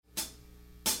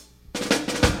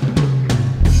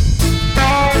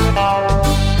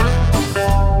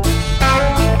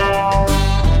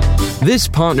This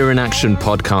Partner in Action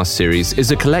podcast series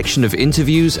is a collection of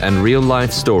interviews and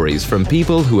real-life stories from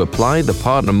people who apply the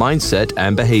partner mindset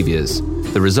and behaviors.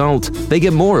 The result, they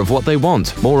get more of what they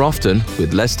want, more often,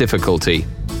 with less difficulty.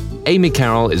 Amy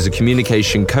Carroll is a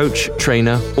communication coach,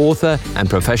 trainer, author, and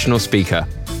professional speaker.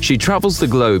 She travels the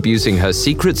globe using her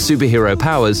secret superhero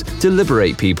powers to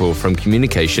liberate people from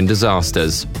communication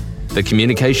disasters. The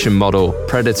communication model,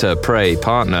 Predator, Prey,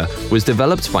 Partner, was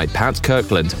developed by Pat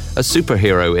Kirkland, a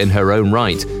superhero in her own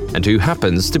right, and who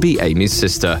happens to be Amy's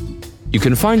sister. You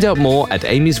can find out more at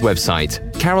Amy's website,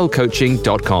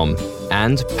 carolcoaching.com,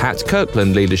 and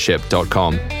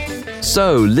patkirklandleadership.com.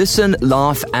 So listen,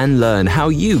 laugh, and learn how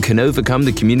you can overcome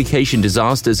the communication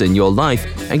disasters in your life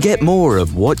and get more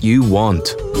of what you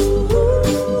want.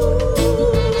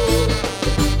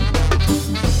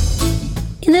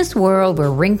 In this world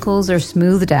where wrinkles are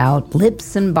smoothed out,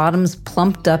 lips and bottoms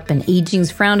plumped up, and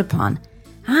aging's frowned upon,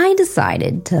 I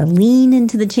decided to lean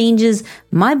into the changes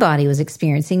my body was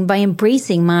experiencing by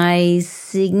embracing my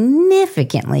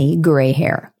significantly gray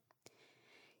hair.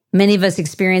 Many of us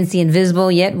experience the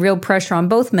invisible yet real pressure on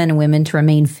both men and women to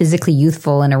remain physically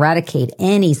youthful and eradicate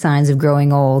any signs of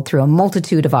growing old through a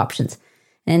multitude of options,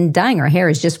 and dyeing our hair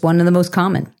is just one of the most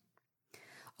common.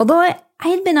 Although I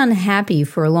had been unhappy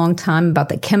for a long time about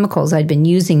the chemicals I'd been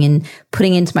using and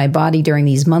putting into my body during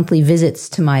these monthly visits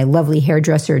to my lovely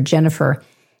hairdresser, Jennifer,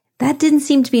 that didn't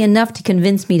seem to be enough to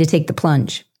convince me to take the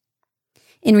plunge.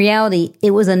 In reality,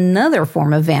 it was another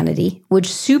form of vanity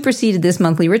which superseded this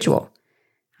monthly ritual.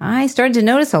 I started to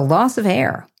notice a loss of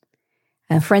hair.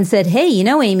 A friend said, "Hey,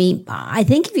 Amy, I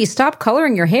think if you stop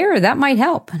coloring your hair, that might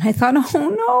help." And I thought, oh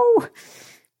no.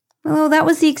 Well, that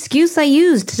was the excuse I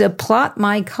used to plot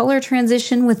my color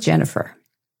transition with Jennifer.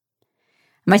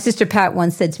 My sister Pat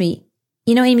once said to me,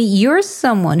 "Amy, you're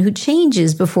someone who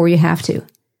changes before you have to."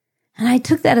 And I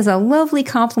took that as a lovely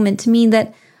compliment to mean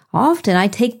that often I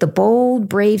take the bold,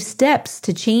 brave steps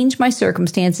to change my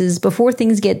circumstances before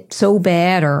things get so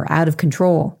bad or out of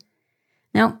control.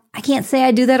 Now, I can't say I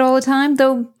do that all the time,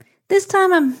 though this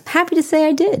time I'm happy to say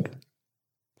I did.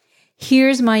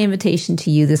 Here's my invitation to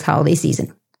you this holiday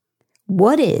season.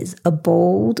 What is a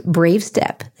bold, brave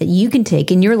step that you can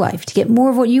take in your life to get more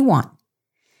of what you want?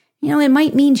 It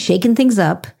might mean shaking things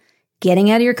up, getting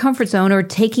out of your comfort zone, or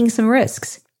taking some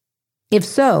risks. If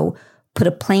so, put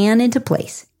a plan into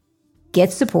place,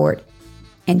 get support,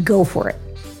 and go for it.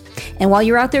 And while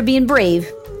you're out there being brave,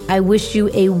 I wish you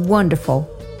a wonderful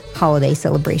holiday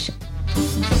celebration.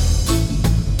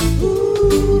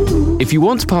 If you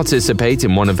want to participate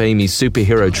in one of Amy's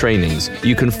superhero trainings,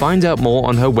 you can find out more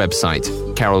on her website,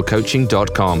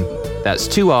 carolcoaching.com. That's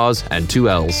 2 R's and 2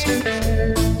 L's.